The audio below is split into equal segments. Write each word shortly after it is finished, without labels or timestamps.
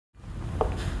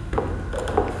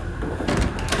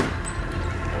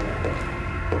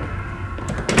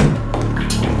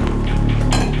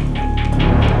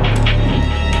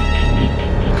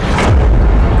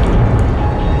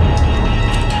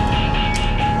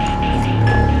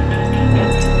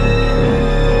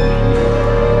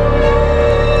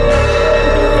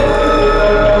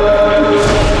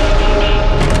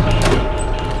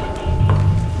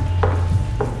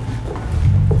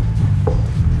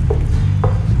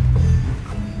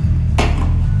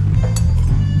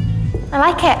I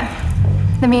like it.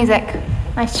 The music.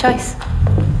 Nice choice.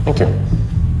 Thank you.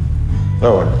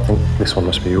 Oh, I think this one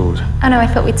must be yours. Oh no, I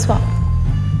thought we'd swap.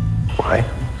 Why?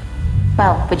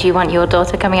 Well, would you want your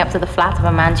daughter coming up to the flat of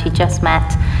a man she just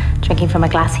met, drinking from a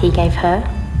glass he gave her?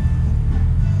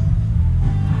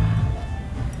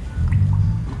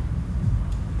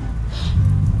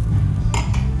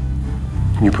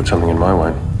 You put something in my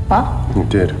wine. What? You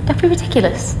did. Don't be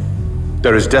ridiculous.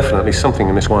 There is definitely something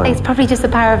in this wine. It's probably just the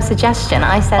power of suggestion.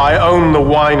 I said... I own the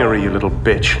winery, you little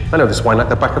bitch. I know this wine like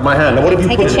the back of my hand. Now what have you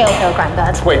Take put a chill pill,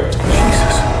 Grandad. Wait.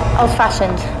 Jesus.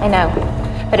 Old-fashioned, I know.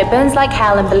 But it burns like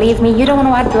hell, and believe me, you don't want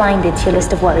to add blinded to your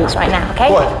list of worries right now,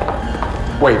 okay? What?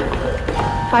 Wait.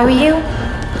 If I were you,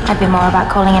 I'd be more about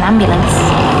calling an ambulance.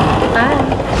 Bye.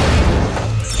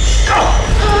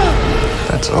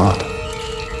 That's odd.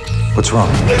 What's wrong?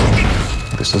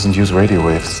 This doesn't use radio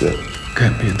waves. There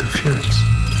can't be interference.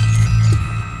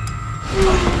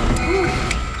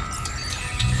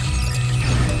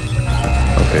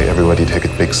 Okay, everybody take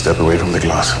a big step away from the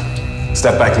glass.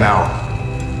 Step back now.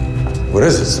 What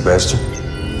is it, Sebastian?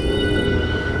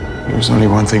 There's only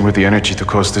one thing with the energy to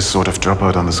cause this sort of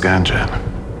dropout on the scan jam.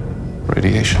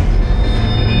 Radiation.